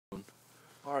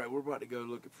Alright, we're about to go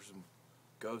looking for some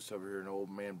ghosts over here in Old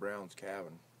Man Brown's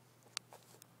cabin.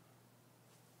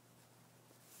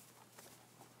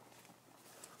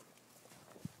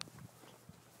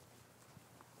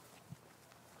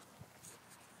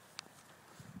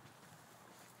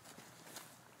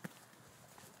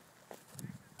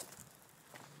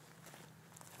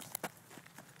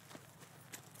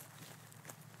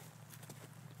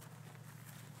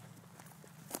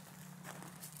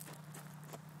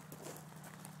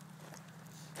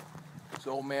 It's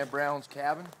Old Man Brown's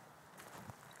cabin.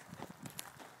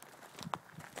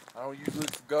 I don't usually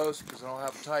look for ghosts because I don't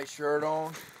have a tight shirt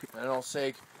on and I don't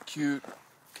say cute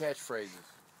catchphrases.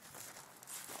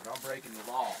 But I'm breaking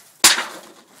the law.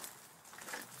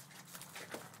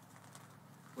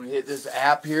 I'm gonna hit this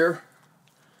app here.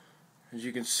 As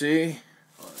you can see,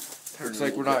 looks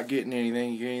like we're not getting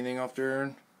anything. You get anything off there,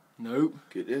 Aaron? Nope.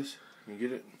 Get this? Can you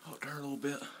get it? I'll turn a little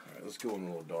bit. Alright, let's go in a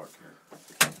little dark here.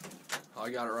 I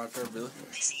got it right there, Billy.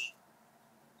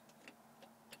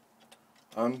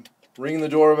 I'm ringing the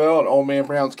doorbell at Old Man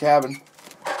Brown's cabin.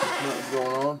 Nothing's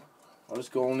going on. I'll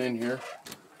just go on in here.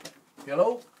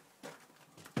 Hello?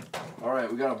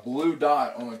 Alright, we got a blue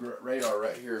dot on the radar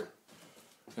right here.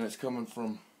 And it's coming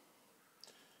from...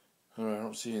 Alright, I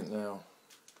don't see it now.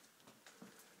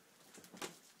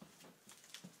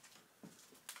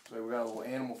 So we got a little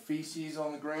animal feces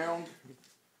on the ground.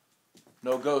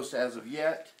 No ghost as of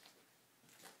yet.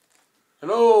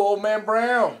 Hello, Old Man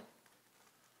Brown.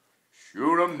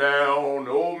 Shoot 'em down,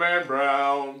 Old Man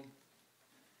Brown.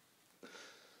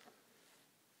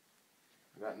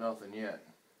 Got nothing yet.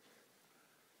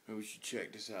 Maybe we should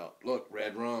check this out. Look,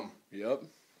 red rum. Yep.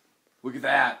 Look at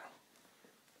that.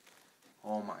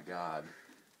 Oh my God.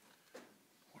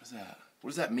 What is that? What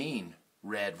does that mean?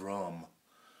 Red rum.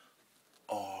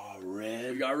 Oh,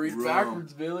 red. You gotta read rum.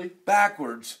 backwards, Billy.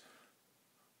 Backwards.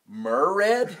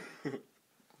 Murred?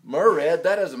 Murred?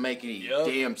 That doesn't make any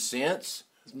damn sense.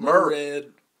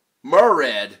 Murred.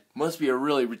 Murred. Must be a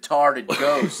really retarded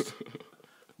ghost.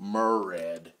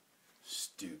 Murred.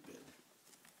 Stupid.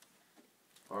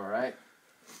 Alright.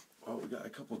 Oh, we got a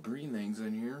couple of green things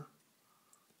in here.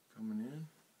 Coming in.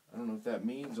 I don't know what that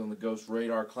means on the Ghost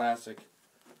Radar Classic.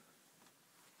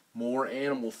 More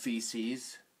animal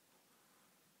feces.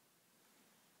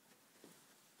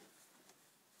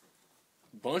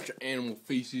 Bunch of animal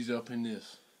feces up in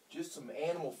this. Just some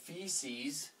animal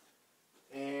feces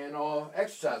and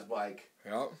exercise bike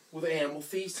Yep. with animal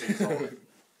feces on it.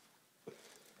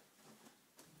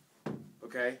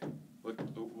 Okay, look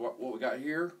what we got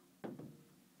here.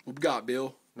 What we got,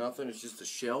 Bill? Nothing. It's just a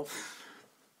shelf.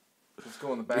 Let's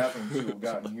go in the bathroom and see what we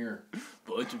got in here.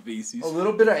 Bunch of feces. A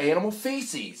little bit of animal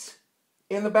feces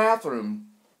in the bathroom.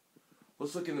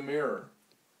 Let's look in the mirror.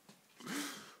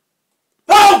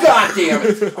 Oh, God damn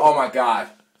it! Oh, my God.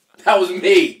 That was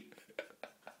me.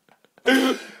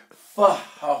 Fuck.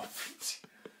 Oh.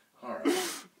 Alright.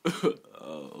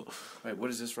 Oh. Wait, what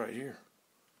is this right here?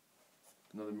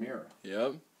 Another mirror.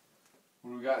 Yep.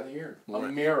 What do we got in here? What? A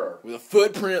mirror. With a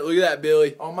footprint. Look at that,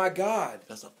 Billy. Oh, my God.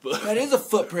 That's a foot. That is a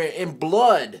footprint in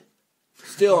blood.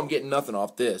 Still, I'm getting nothing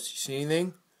off this. You see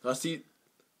anything? I see.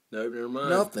 Nope, never mind.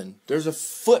 Nothing. There's a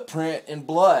footprint in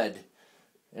blood.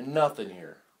 And nothing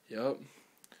here. Yep.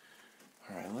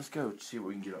 Alright, let's go see what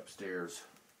we can get upstairs.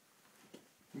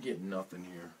 I'm getting nothing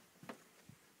here.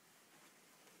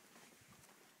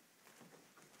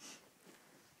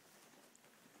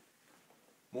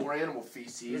 More animal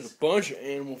feces. There's a bunch of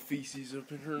animal feces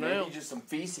up in here now. Maybe just some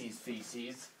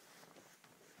feces.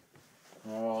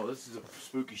 Oh, this is a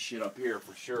spooky shit up here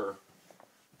for sure.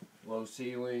 Low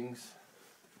ceilings,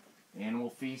 animal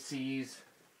feces,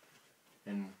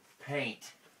 and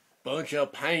paint. Bunch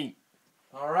of paint.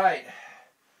 Alright.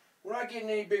 We're not getting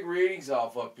any big readings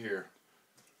off up here.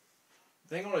 I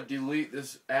think I'm going to delete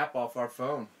this app off our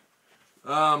phone.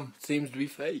 Seems to be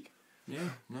fake. Yeah,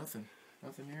 nothing.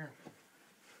 Nothing here.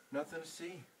 Nothing to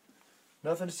see.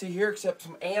 Nothing to see here except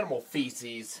some animal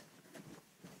feces.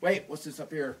 Wait, what's this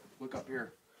up here? Look up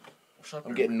here.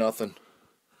 I'm getting nothing.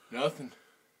 Nothing.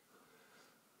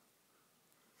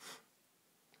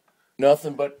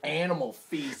 Nothing but animal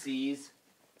feces.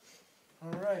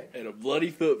 Alright. And a bloody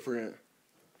footprint.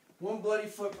 One bloody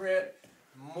footprint.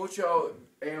 Mucho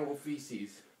animal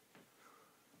feces.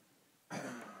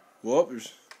 Well,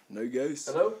 there's no ghosts.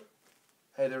 Hello?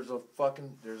 Hey,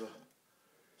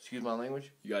 excuse my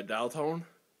language? You got a dial tone?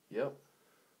 Yep.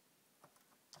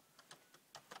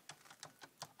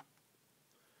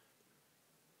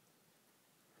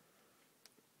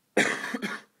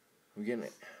 We're getting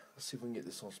it. Let's see if we can get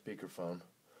this on speakerphone.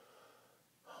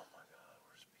 Oh my God,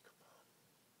 where's speakerphone?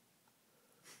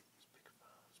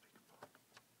 Speakerphone.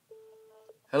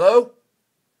 Hello?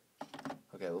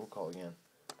 Okay, we'll call again.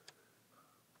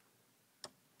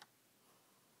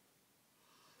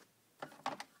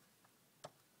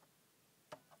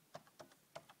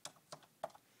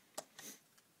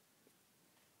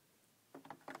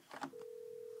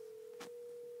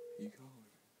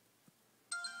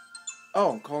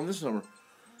 Oh, I'm calling this number.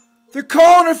 They're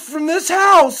calling it from this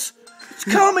house! It's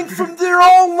coming from their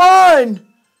own line!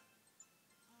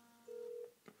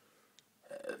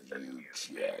 Have you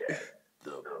checked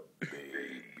the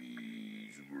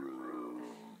baby's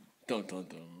room? Dun dun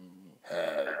dun.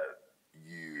 Have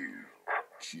you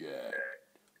checked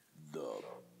the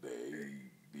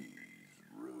baby's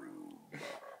room?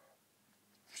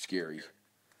 Scary.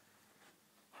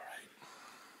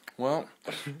 Well,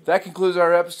 that concludes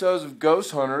our episodes of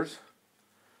Ghost Hunters.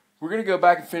 We're going to go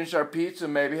back and finish our pizza,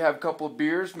 maybe have a couple of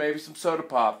beers, maybe some soda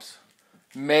pops,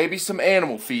 maybe some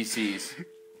animal feces.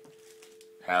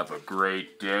 Have a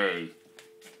great day.